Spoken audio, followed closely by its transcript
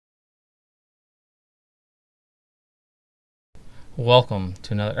Welcome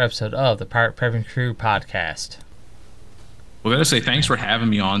to another episode of the Pirate Prepping Crew podcast. Well, I gotta say thanks for having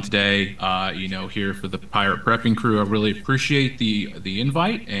me on today. Here for the Pirate Prepping Crew, I really appreciate the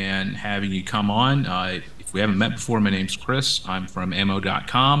invite and having you come on. If we haven't met before, my name's Chris. I'm from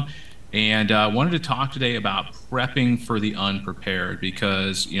ammo.com, and wanted to talk today about prepping for the unprepared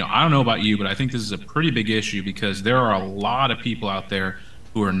because I don't know about you, but I think this is a pretty big issue because there are a lot of people out there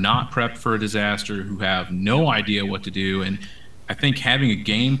who are not prepped for a disaster, who have no idea what to do, and I think having a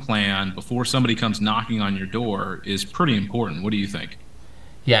game plan before somebody comes knocking on your door is pretty important. What do you think?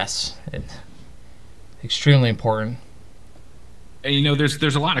 Yes, extremely important. And,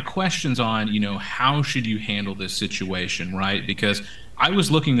 there's a lot of questions on, how should you handle this situation, right? Because I was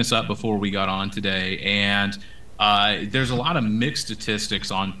looking this up before we got on today, and there's a lot of mixed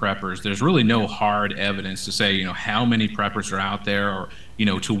statistics on preppers. There's really no hard evidence to say, how many preppers are out there or,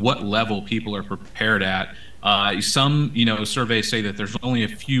 to what level people are prepared at. Some, surveys say that there's only a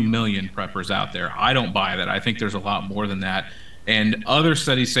few million preppers out there. I don't buy that. I think there's a lot more than that. And other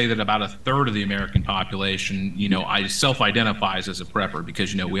studies say that about a third of the American population, I self-identifies as a prepper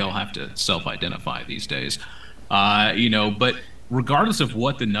because, we all have to self-identify these days. But regardless of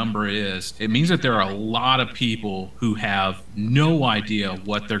what the number is, it means that there are a lot of people who have no idea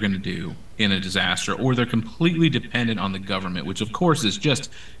what they're going to do in a disaster, or they're completely dependent on the government, which of course is just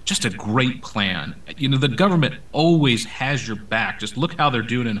a great plan. The government always has your back. Just look how they're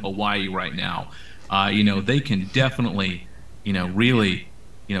doing in Hawaii right now. They can definitely, really,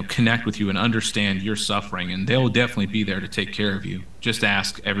 connect with you and understand your suffering, and they'll definitely be there to take care of you. Just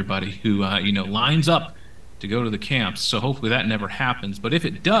ask everybody who, lines up to go to the camps. So hopefully that never happens. But if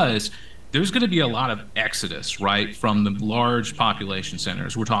it does, there's going to be a lot of exodus, right, from the large population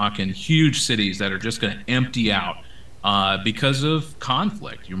centers. We're talking huge cities that are just going to empty out because of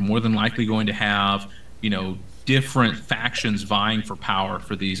conflict. You're more than likely going to have, different factions vying for power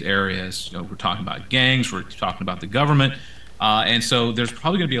for these areas. We're talking about gangs, we're talking about the government. And so there's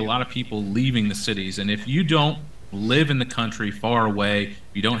probably going to be a lot of people leaving the cities. And if you don't live in the country far away, if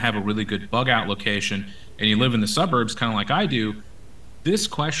you don't have a really good bug out location, and you live in the suburbs, kind of like I do, this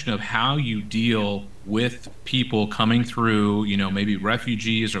question of how you deal with people coming through, maybe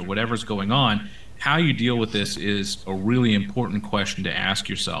refugees or whatever's going on, how you deal with this is a really important question to ask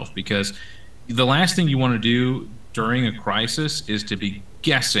yourself, because the last thing you want to do during a crisis is to be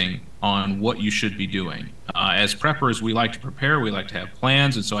guessing on what you should be doing. As preppers, we like to prepare, we like to have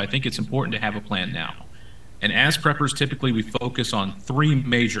plans, and so I think it's important to have a plan now. And as preppers, typically we focus on three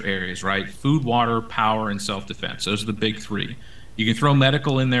major areas, right? Food, water, power, and self-defense. Those are the big three. You can throw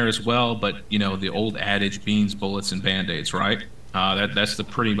medical in there as well, but the old adage, beans, bullets, and band-aids, right? That's the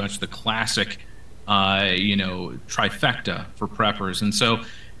pretty much the classic, trifecta for preppers. And so,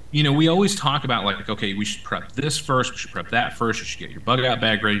 we always talk about like, okay, we should prep this first, we should prep that first, you should get your bug out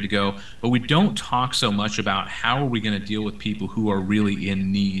bag ready to go. But we don't talk so much about how are we going to deal with people who are really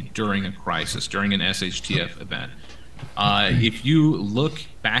in need during a crisis, during an SHTF event. If you look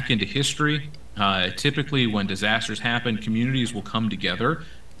back into history, typically when disasters happen, communities will come together,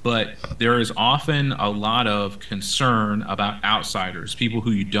 but there is often a lot of concern about outsiders, people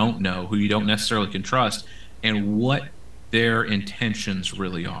who you don't know, who you don't necessarily can trust, and what their intentions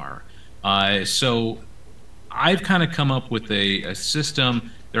really are. So I've kind of come up with a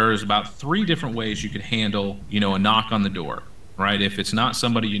system. There's about three different ways you could handle, a knock on the door, right? If it's not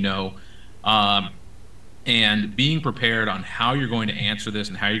somebody and being prepared on how you're going to answer this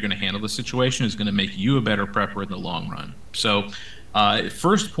and how you're going to handle the situation is going to make you a better prepper in the long run. So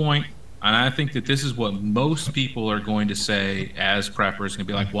first point, and I think that this is what most people are going to say as preppers, going to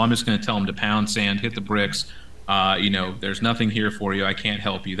be like, well, I'm just going to tell them to pound sand, hit the bricks. There's nothing here for you. I can't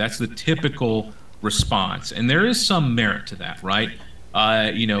help you. That's the typical response. And there is some merit to that, right?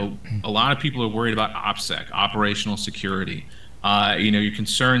 A lot of people are worried about OPSEC, operational security. You're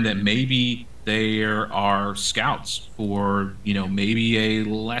concerned that maybe there are scouts for, maybe a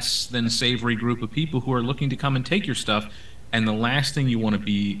less than savory group of people who are looking to come and take your stuff. And the last thing you want to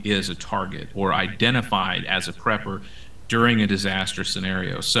be is a target or identified as a prepper during a disaster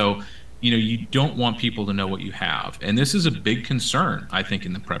scenario. So, you don't want people to know what you have. And this is a big concern, I think,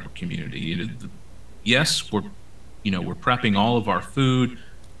 in the prepper community. Yes, we're prepping all of our food,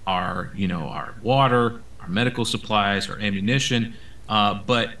 our water, our medical supplies, our ammunition,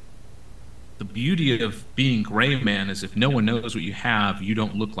 but the beauty of being gray man is if no one knows what you have, you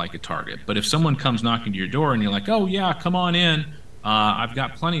don't look like a target. But if someone comes knocking to your door and you're like, oh yeah, come on in, I've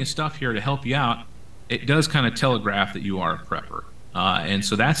got plenty of stuff here to help you out, it does kind of telegraph that you are a prepper. And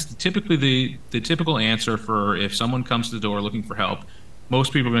so that's typically the typical answer for if someone comes to the door looking for help.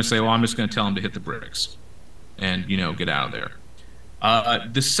 Most people are going to say, well, I'm just going to tell them to hit the bricks and, get out of there.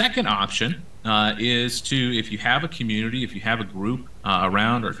 The second option is to, if you have a community, if you have a group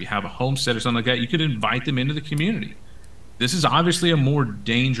around, or if you have a homestead or something like that, you could invite them into the community. This is obviously a more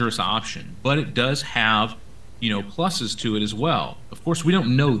dangerous option, but it does have, pluses to it as well. Of course, we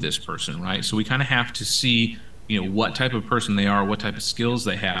don't know this person, right? So we kind of have to see, what type of person they are, what type of skills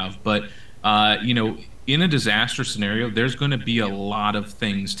they have. But, in a disaster scenario, there's going to be a lot of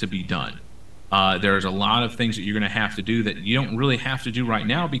things to be done. There's a lot of things that you're going to have to do that you don't really have to do right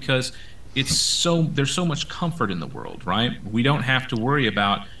now because there's so much comfort in the world, right? We don't have to worry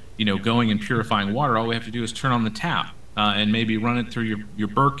about, going and purifying water. All we have to do is turn on the tap and maybe run it through your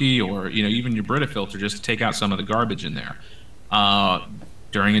Berkey or, even your Brita filter just to take out some of the garbage in there.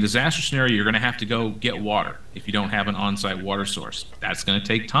 During a disaster scenario, you're going to have to go get water if you don't have an on-site water source. That's going to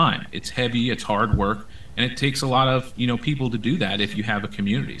take time. It's heavy, it's hard work, and it takes a lot of, people to do that if you have a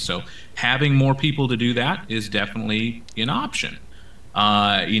community. So having more people to do that is definitely an option.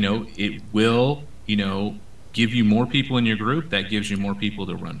 It will, give you more people in your group. That gives you more people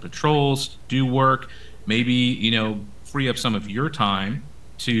to run patrols, do work, maybe, free up some of your time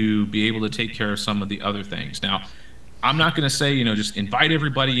to be able to take care of some of the other things. Now, I'm not going to say, just invite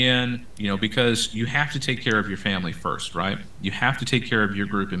everybody in, because you have to take care of your family first, right? You have to take care of your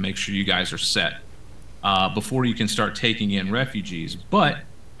group and make sure you guys are set before you can start taking in refugees. But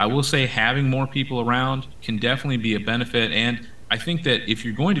I will say having more people around can definitely be a benefit. And I think that if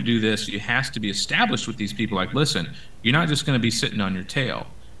you're going to do this, it has to be established with these people like, listen, you're not just going to be sitting on your tail.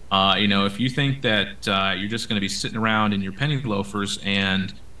 If you think that you're just going to be sitting around in your penny loafers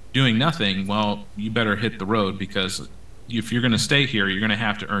and doing nothing, well, you better hit the road because if you're going to stay here, you're going to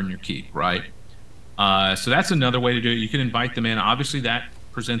have to earn your keep, right? So that's another way to do it. You can invite them in. Obviously, that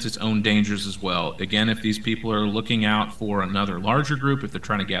presents its own dangers as well. Again, if these people are looking out for another larger group, if they're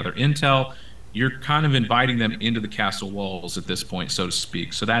trying to gather intel, you're kind of inviting them into the castle walls at this point, so to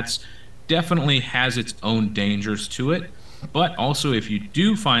speak. So that's definitely has its own dangers to it. But also, if you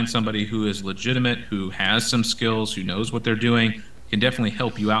do find somebody who is legitimate, who has some skills, who knows what they're doing, can definitely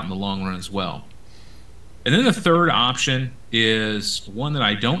help you out in the long run as well. And then the third option is one that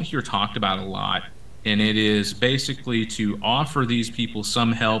I don't hear talked about a lot, and it is basically to offer these people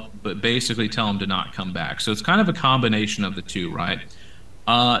some help, but basically tell them to not come back. So it's kind of a combination of the two, right?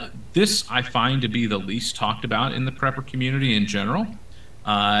 This I find to be the least talked about in the prepper community in general.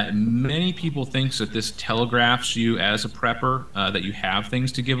 Many people think that this telegraphs you as a prepper, that you have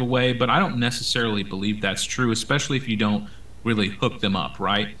things to give away, but I don't necessarily believe that's true, especially if you don't really hook them up,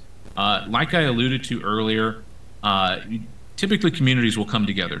 right? Like I alluded to earlier, typically communities will come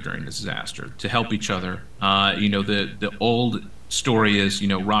together during this disaster to help each other. The old story is,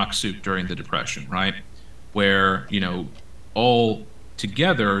 rock soup during the Depression, right? Where, all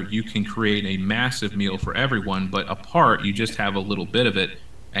together you can create a massive meal for everyone, but apart you just have a little bit of it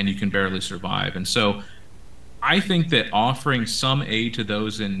and you can barely survive. And so I think that offering some aid to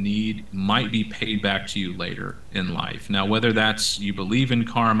those in need might be paid back to you later in life. Now, whether that's you believe in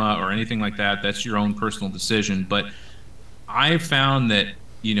karma or anything like that, that's your own personal decision. But I've found that,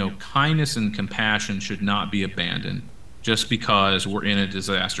 kindness and compassion should not be abandoned just because we're in a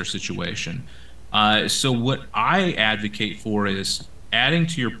disaster situation. So what I advocate for is adding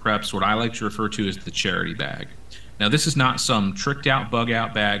to your preps what I like to refer to as the charity bag. Now, this is not some tricked out, bug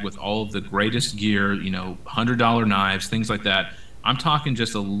out bag with all of the greatest gear, $100 knives, things like that. I'm talking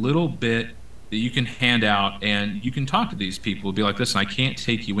just a little bit that you can hand out, and you can talk to these people. Be like, listen, I can't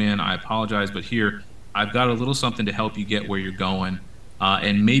take you in. I apologize, but here, I've got a little something to help you get where you're going,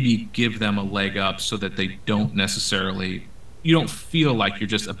 and maybe give them a leg up so that they don't necessarily, you don't feel like you're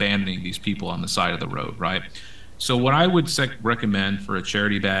just abandoning these people on the side of the road, right? So what I would recommend for a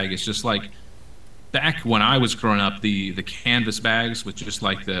charity bag is just like, back when I was growing up, the canvas bags with just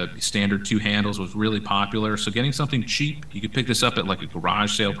like the standard two handles was really popular. So getting something cheap, you could pick this up at like a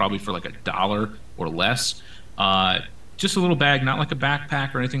garage sale, probably for like $1 or less. Just a little bag, not like a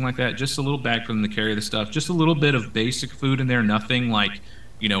backpack or anything like that. Just a little bag for them to carry the stuff. Just a little bit of basic food in there. Nothing like,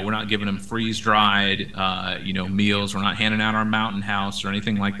 we're not giving them freeze dried, meals. We're not handing out our mountain house or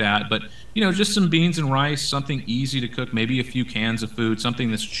anything like that. But, just some beans and rice, something easy to cook, maybe a few cans of food, something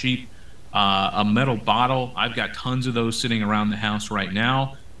that's cheap. A metal bottle. I've got tons of those sitting around the house right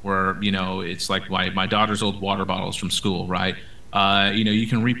now where, it's like my daughter's old water bottles from school, right? You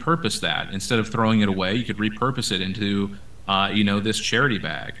can repurpose that. Instead of throwing it away, you could repurpose it into, this charity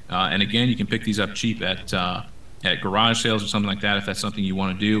bag. And again, you can pick these up cheap at garage sales or something like that if that's something you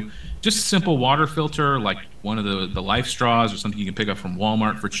want to do. Just a simple water filter, like one of the Life Straws or something you can pick up from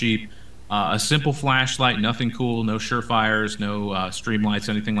Walmart for cheap. A simple flashlight, nothing cool, no Surefires, no stream lights,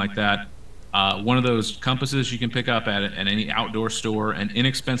 anything like that. one of those compasses you can pick up at any outdoor store, an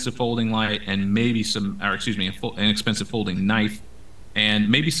inexpensive folding light, and maybe some, or excuse me, inexpensive folding knife, and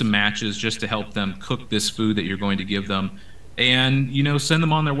maybe some matches just to help them cook this food that you're going to give them. And, send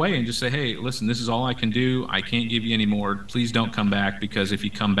them on their way and just say, hey, listen, this is all I can do. I can't give you any more. Please don't come back, because if you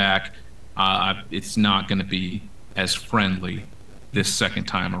come back, it's not going to be as friendly this second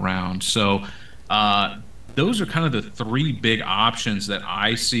time around. So, those are kind of the three big options that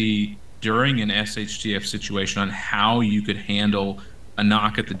I see during an SHTF situation on how you could handle a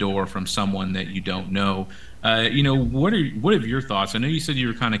knock at the door from someone that you don't know. What are your thoughts? I know you said you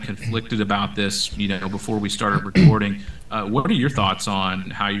were kind of conflicted about this, before we started recording. What are your thoughts on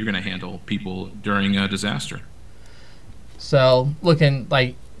how you're going to handle people during a disaster? So looking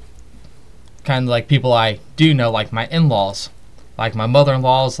like kind of like people I do know, like my in-laws, like my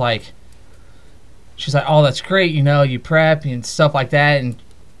mother-in-law's like, she's like, oh, that's great, you prep and stuff like that, and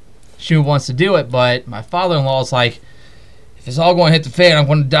she wants to do it, but my father-in-law's like, if it's all going to hit the fan, I'm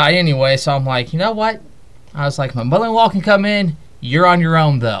going to die anyway. So I'm like, you know what? I was like, my mother-in-law can come in. You're on your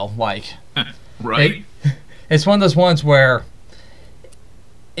own, though. Like, right? It's one of those ones where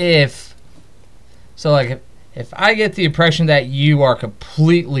if I get the impression that you are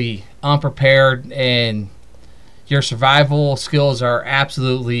completely unprepared and your survival skills are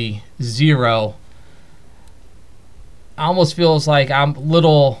absolutely zero, it almost feels like I'm a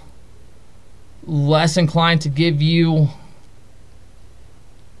little less inclined to give you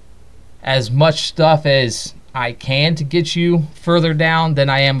as much stuff as I can to get you further down than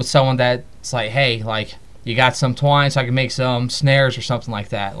I am with someone that's like, hey, like, you got some twine so I can make some snares or something like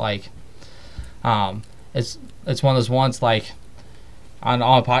that. Like, it's one of those ones, like,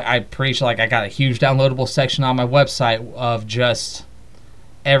 I'm pretty sure, like, I got a huge downloadable section on my website of just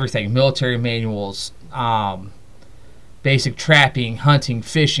everything, military manuals, basic trapping, hunting,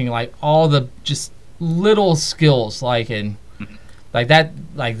 fishing, like all the just little skills, like, and like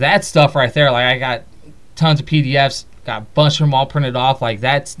that stuff right there. Like, I got tons of PDFs, got a bunch of them all printed off. Like,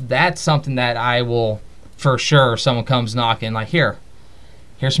 that's something that I will for sure. If someone comes knocking, like, here's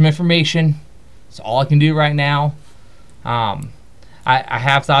some information. It's all I can do right now. I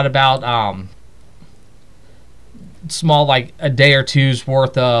have thought about small, like a day or two's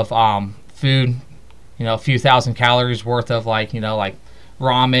worth of food. A few thousand calories worth of like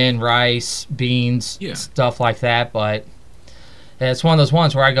ramen, rice, beans, stuff like that. But it's one of those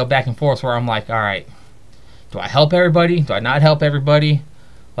ones where I go back and forth where I'm like, all right, do I help everybody? Do I not help everybody?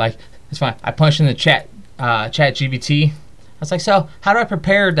 Like, it's fine. I punched in the chat GBT. I was like, so how do I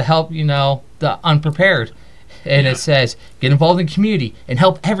prepare to help, the unprepared? And it says, get involved in the community and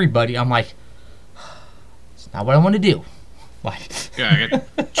help everybody. I'm like, it's not what I want to do. Like,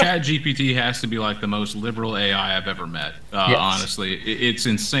 Chat GPT has to be like the most liberal AI I've ever met. Yes. Honestly, it's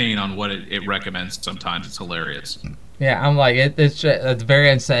insane on what it recommends. Sometimes it's hilarious. Yeah, I'm like, it's just, at the very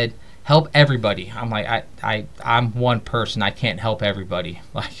end said, help everybody. I'm like, I'm one person. I can't help everybody.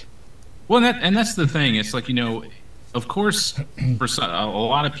 Like, well, that's the thing. It's like, of course, for a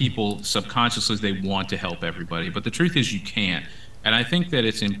lot of people, subconsciously they want to help everybody, but the truth is you can't. And I think that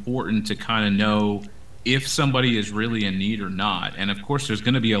it's important to kind of know if somebody is really in need or not. And of course, there's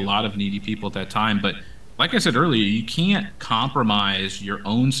going to be a lot of needy people at that time. But like I said earlier, you can't compromise your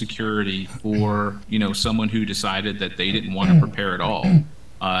own security for, someone who decided that they didn't want to prepare at all.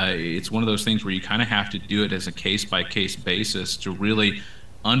 It's one of those things where you kind of have to do it as a case-by-case basis to really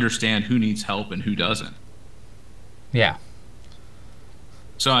understand who needs help and who doesn't. Yeah.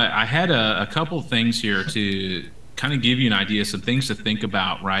 So I had a couple things here to kind of give you an idea, some things to think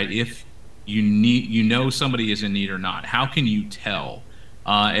about, right? If somebody is in need or not, how can you tell?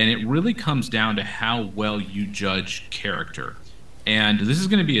 And it really comes down to how well you judge character. And this is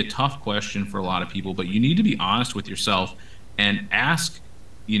going to be a tough question for a lot of people, but you need to be honest with yourself and ask,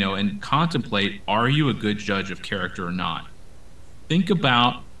 and contemplate, are you a good judge of character or not? Think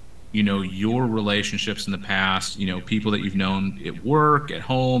about, your relationships in the past, people that you've known at work, at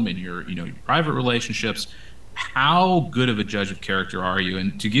home, in your private relationships. How good of a judge of character are you?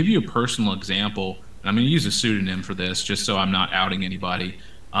 And to give you a personal example, I'm going to use a pseudonym for this just so I'm not outing anybody.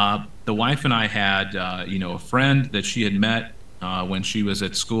 The wife and I had, a friend that she had met when she was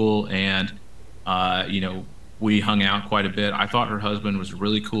at school, and, we hung out quite a bit. I thought her husband was a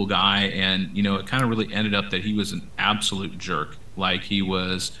really cool guy, and, it kind of really ended up that he was an absolute jerk. Like, he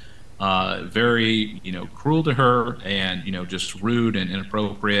was very, cruel to her and, just rude and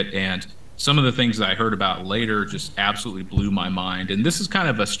inappropriate. And some of the things that I heard about later just absolutely blew my mind. And this is kind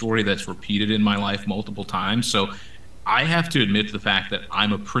of a story that's repeated in my life multiple times. So I have to admit to the fact that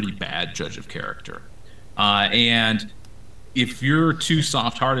I'm a pretty bad judge of character. And if you're too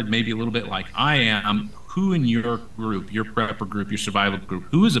soft-hearted, maybe a little bit like I am, who in your group, your prepper group, your survival group,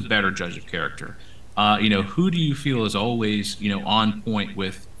 who is a better judge of character? Who do you feel is always, on point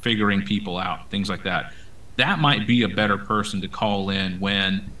with figuring people out, things like that? That might be a better person to call in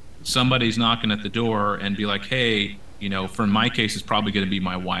when somebody's knocking at the door and be like, hey, for my case, it's probably going to be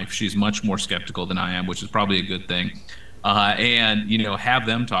my wife. She's much more skeptical than I am, which is probably a good thing. And have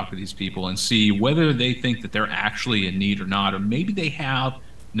them talk to these people and see whether they think that they're actually in need or not, or maybe they have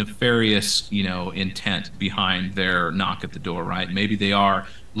nefarious intent behind their knock at the door, right? Maybe they are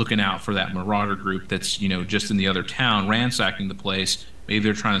looking out for that marauder group that's just in the other town ransacking the place. Maybe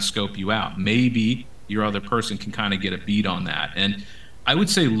they're trying to scope you out. Maybe your other person can kind of get a beat on that. And I would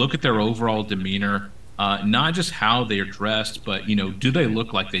say look at their overall demeanor, not just how they're dressed, but do they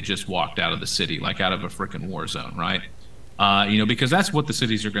look like they just walked out of the city, like out of a freaking war zone, right? Because that's what the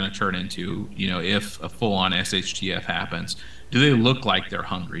cities are going to turn into, if a full-on SHTF happens. Do they look like they're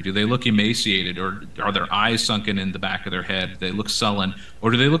hungry? Do they look emaciated, or are their eyes sunken in the back of their head? Do they look sullen,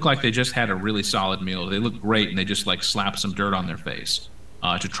 or do they look like they just had a really solid meal? They look great, and they just like slap some dirt on their face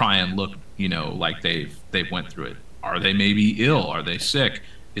to try and look, like they've went through it. Are they maybe ill? Are they sick?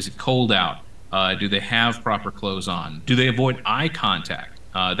 Is it cold out? Do they have proper clothes on? Do they avoid eye contact?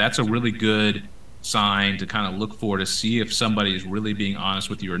 That's a really good sign to kind of look for to see if somebody is really being honest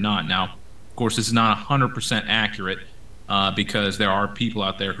with you or not. Now, of course, this is not 100% accurate because there are people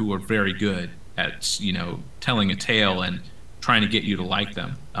out there who are very good at, telling a tale and trying to get you to like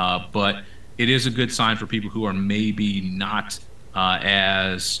them. But it is a good sign for people who are maybe not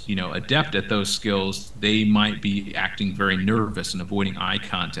as, adept at those skills. They might be acting very nervous and avoiding eye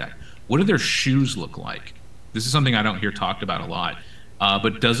contact. What do their shoes look like? This is something I don't hear talked about a lot.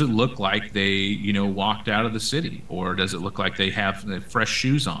 But does it look like they, walked out of the city, or does it look like they have fresh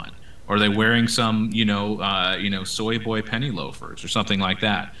shoes on? Or are they wearing some, soy boy penny loafers or something like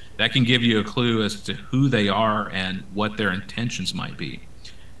that? That can give you a clue as to who they are and what their intentions might be.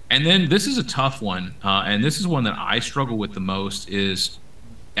 And then this is a tough one, and this is one that I struggle with the most, is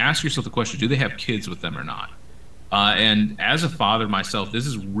ask yourself the question, do they have kids with them or not? And as a father myself, this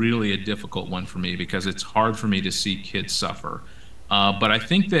is really a difficult one for me because it's hard for me to see kids suffer. But I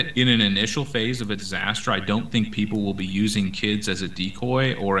think that in an initial phase of a disaster, I don't think people will be using kids as a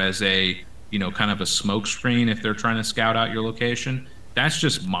decoy or as a, kind of a smoke screen if they're trying to scout out your location. That's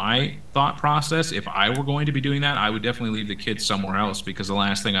just my thought process. If I were going to be doing that, I would definitely leave the kids somewhere else because the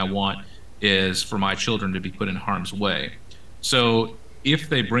last thing I want is for my children to be put in harm's way. So if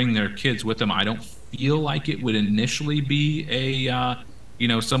they bring their kids with them, I don't feel like it would initially be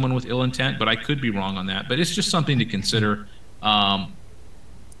a, someone with ill intent, but I could be wrong on that. But it's just something to consider. And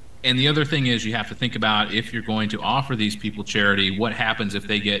the other thing is you have to think about if you're going to offer these people charity, what happens if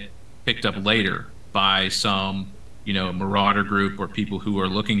they get picked up later by some, marauder group or people who are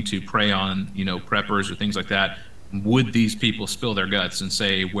looking to prey on, preppers or things like that. Would these people spill their guts and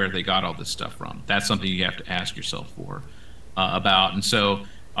say where they got all this stuff from? That's something you have to ask yourself about. And so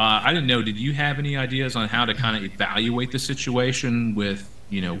I didn't know, did you have any ideas on how to kind of evaluate the situation with,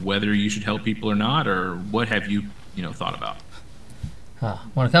 whether you should help people or not, or what have you, thought about?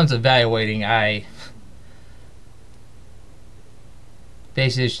 When it comes to evaluating, I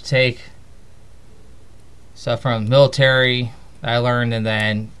basically just take stuff from military that I learned, and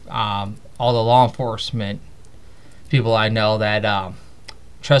then all the law enforcement people I know that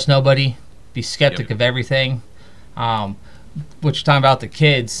trust nobody, be skeptic Yep. of everything. What you're talking about the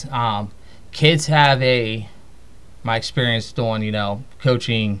kids, kids have my experience doing,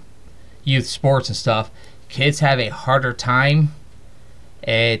 coaching youth sports and stuff, kids have a harder time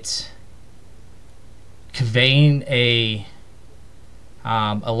at conveying a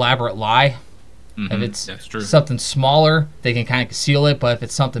elaborate lie. If it's That's true. something smaller, they can kind of conceal it, but if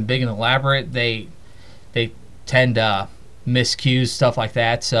it's something big and elaborate, they tend to miscue stuff like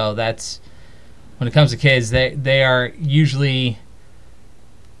that. So that's when it comes to kids, they are usually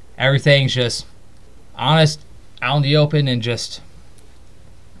everything's just honest, out in the open, and just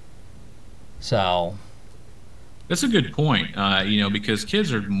so. That's a good point, because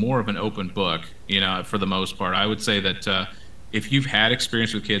kids are more of an open book, for the most part. I would say that if you've had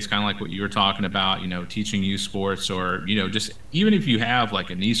experience with kids, kind of like what you were talking about, teaching youth sports, or, just even if you have like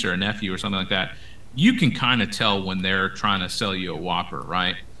a niece or a nephew or something like that, you can kind of tell when they're trying to sell you a Whopper,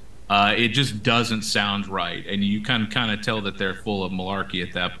 right? It just doesn't sound right. And you can kind of tell that they're full of malarkey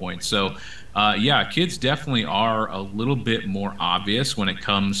at that point. So, yeah, kids definitely are a little bit more obvious when it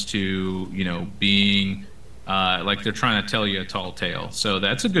comes to, being like they're trying to tell you a tall tale. So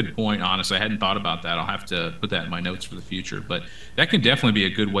that's a good point. Honestly, I hadn't thought about that. I'll have to put that in my notes for the future. But that can definitely be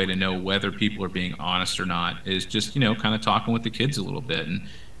a good way to know whether people are being honest or not. Is just kind of talking with the kids a little bit, and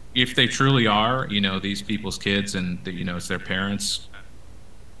if they truly are, these people's kids, and it's their parents,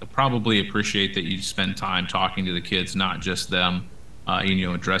 they'll probably appreciate that you spend time talking to the kids, not just them.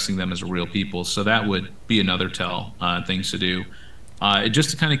 Addressing them as real people. So that would be another tell things to do,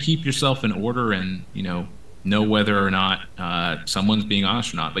 just to kind of keep yourself in order and know whether or not someone's being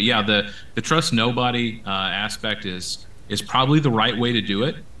honest or not. But yeah, the trust nobody aspect is probably the right way to do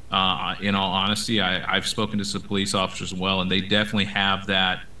it. In all honesty, I've spoken to some police officers as well, and they definitely have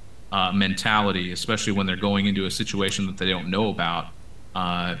that mentality, especially when they're going into a situation that they don't know about.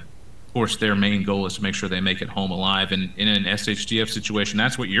 Of course, their main goal is to make sure they make it home alive. And in an SHTF situation,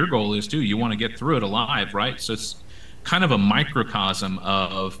 that's what your goal is too. You want to get through it alive, right? So it's kind of a microcosm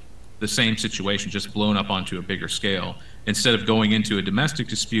of the same situation, just blown up onto a bigger scale. Instead of going into a domestic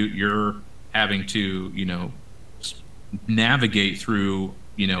dispute, you're having to, navigate through,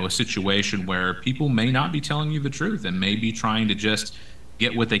 a situation where people may not be telling you the truth and may be trying to just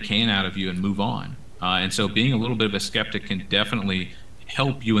get what they can out of you and move on. And so being a little bit of a skeptic can definitely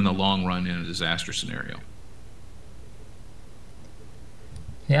help you in the long run in a disaster scenario.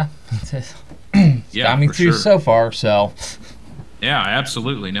 Yeah. Yeah, got me for through sure. so far, so. Yeah,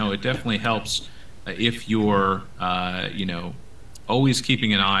 absolutely. No, it definitely helps if you're, always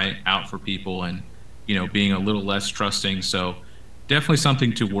keeping an eye out for people and, being a little less trusting. So definitely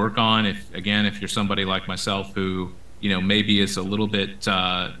something to work on. If you're somebody like myself who, maybe is a little bit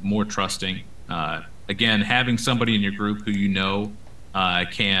more trusting. Again, having somebody in your group who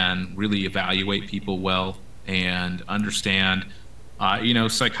can really evaluate people well and understand,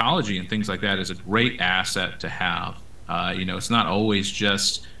 psychology and things like that is a great asset to have. It's not always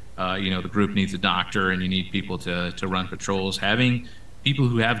just, the group needs a doctor and you need people to run patrols. Having people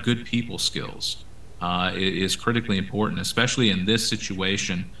who have good people skills is critically important, especially in this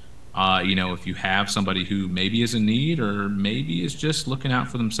situation. If you have somebody who maybe is in need or maybe is just looking out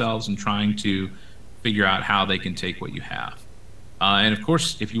for themselves and trying to figure out how they can take what you have. And of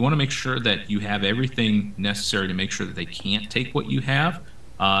course, if you want to make sure that you have everything necessary to make sure that they can't take what you have,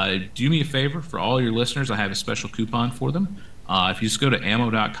 do me a favor for all your listeners. I have a special coupon for them. If you just go to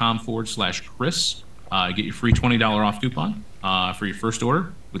ammo.com/Chris, get your free $20 off coupon for your first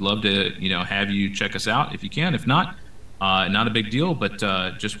order. We'd love to, have you check us out if you can. If not, not a big deal, but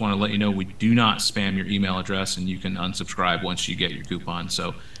just want to let you know we do not spam your email address, and you can unsubscribe once you get your coupon.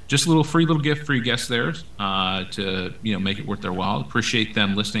 So just a little free little gift for your guests there to make it worth their while. Appreciate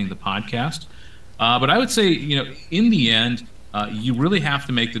them listening to the podcast. But I would say in the end, you really have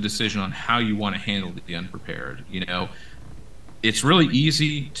to make the decision on how you want to handle the unprepared. It's really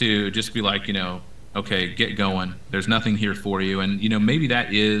easy to just be like, okay, get going. There's nothing here for you, and maybe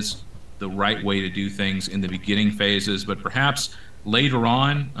that is the right way to do things in the beginning phases, but perhaps later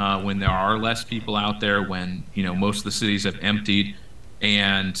on, when there are less people out there, when most of the cities have emptied,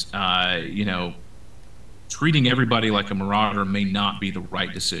 and treating everybody like a marauder may not be the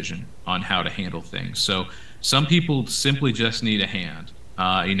right decision on how to handle things. So some people simply just need a hand.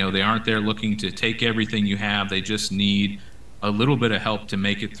 They aren't there looking to take everything you have. They just need a little bit of help to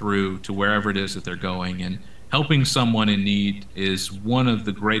make it through to wherever it is that they're going. And helping someone in need is one of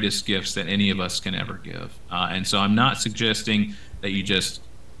the greatest gifts that any of us can ever give. And so I'm not suggesting that you just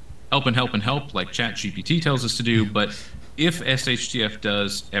help and help and help like ChatGPT tells us to do, but if SHTF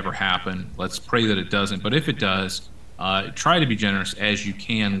does ever happen, let's pray that it doesn't, but if it does, try to be generous as you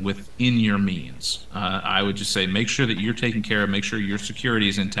can within your means. I would just say make sure that you're taken care of, make sure your security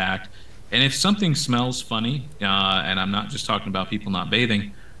is intact. And if something smells funny, and I'm not just talking about people not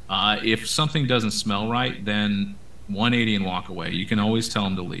bathing, if something doesn't smell right, then 180 and walk away. You can always tell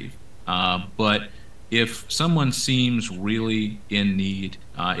them to leave. But if someone seems really in need,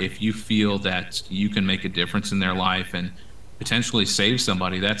 if you feel that you can make a difference in their life and potentially save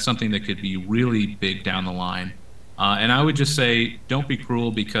somebody, that's something that could be really big down the line. And I would just say, don't be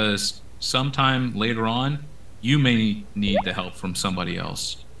cruel, because sometime later on, you may need the help from somebody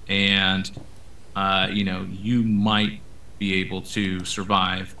else. And, you might be able to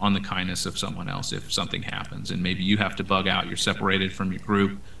survive on the kindness of someone else if something happens. And maybe you have to bug out, you're separated from your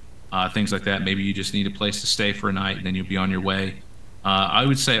group, things like that. Maybe you just need a place to stay for a night and then you'll be on your way. I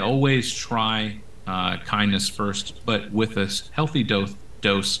would say always try kindness first, but with a healthy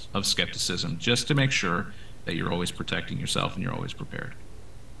dose of skepticism, just to make sure that you're always protecting yourself and you're always prepared.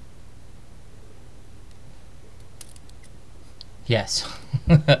 Yes.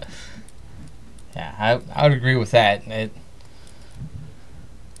 Yeah, I would agree with that.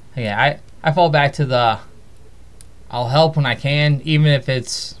 I fall back to I'll help when I can, even if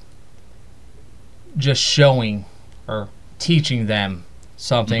it's just showing or teaching them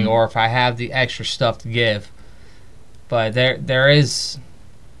something, or if I have the extra stuff to give. But there is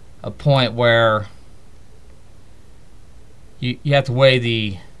a point where you have to weigh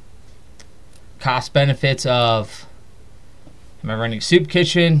the cost benefits of, am I running a soup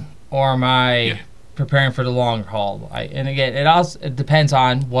kitchen or am I preparing for the longer haul? And again, it depends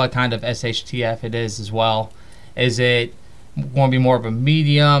on what kind of SHTF it is as well. Is it going to be more of a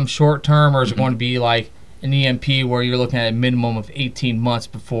medium, short term, or is it going to be like an EMP where you're looking at a minimum of 18 months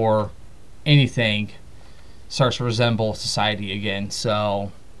before anything starts to resemble society again?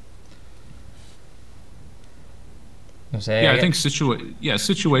 So, I think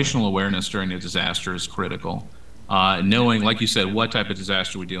situational awareness during a disaster is critical. Knowing, like you said, what type of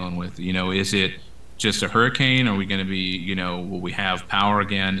disaster we're dealing with. Is it just a hurricane? Are we going to be, will we have power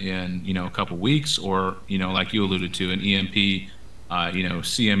again in, a couple weeks? Or, like you alluded to, an EMP,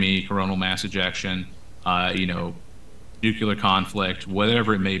 CME, coronal mass ejection, nuclear conflict,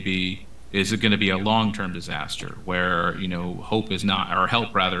 whatever it may be. Is it going to be a long-term disaster where, help is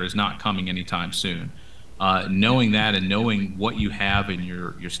not coming anytime soon? Knowing that and knowing what you have in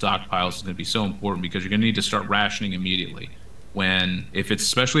your stockpiles is going to be so important, because you're going to need to start rationing immediately.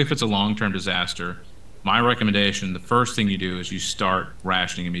 Especially if it's a long-term disaster, my recommendation, the first thing you do is you start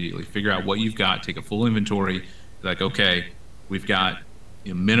rationing immediately. Figure out what you've got, take a full inventory. Like, okay, we've got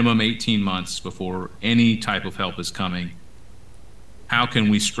minimum 18 months before any type of help is coming. How can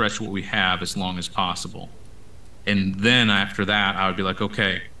we stretch what we have as long as possible? And then after that, I would be like,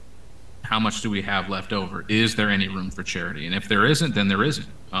 okay, how much do we have left over? Is there any room for charity? And if there isn't, then there isn't.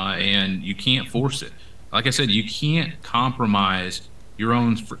 And you can't force it. Like I said, you can't compromise your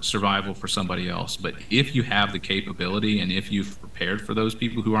own survival for somebody else. But if you have the capability and if you've prepared for those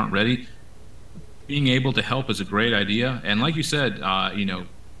people who aren't ready, being able to help is a great idea. And like you said,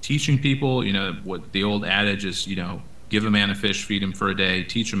 teaching people, what the old adage is, give a man a fish, feed him for a day,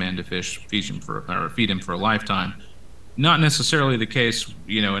 teach a man to fish, feed him for a lifetime. Not necessarily the case,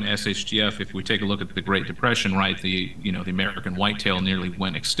 in SHTF. If we take a look at the Great Depression, right, the American whitetail nearly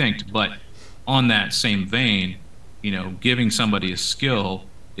went extinct. But on that same vein, giving somebody a skill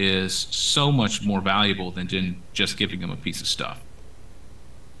is so much more valuable than just giving them a piece of stuff.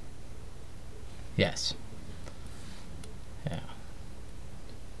 Yes. Yeah.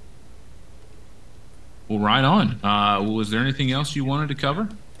 Well, right on. Was there anything else you wanted to cover?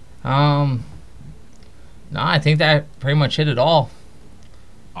 No, I think that pretty much hit it all.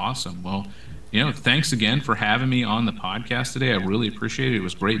 Awesome. Well, thanks again for having me on the podcast today. I really appreciate it. It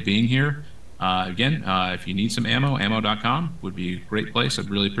was great being here. Again, if you need some ammo, ammo.com would be a great place. I'd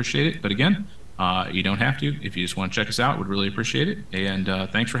really appreciate it. But again, you don't have to. If you just want to check us out, would really appreciate it. And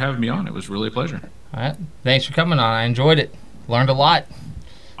thanks for having me on. It was really a pleasure. All right. Thanks for coming on. I enjoyed it. Learned a lot.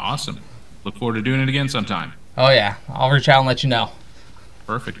 Awesome. Look forward to doing it again sometime. Oh, yeah. I'll reach out and let you know.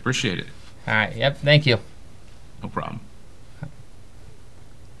 Perfect. Appreciate it. All right. Yep. Thank you. No problem.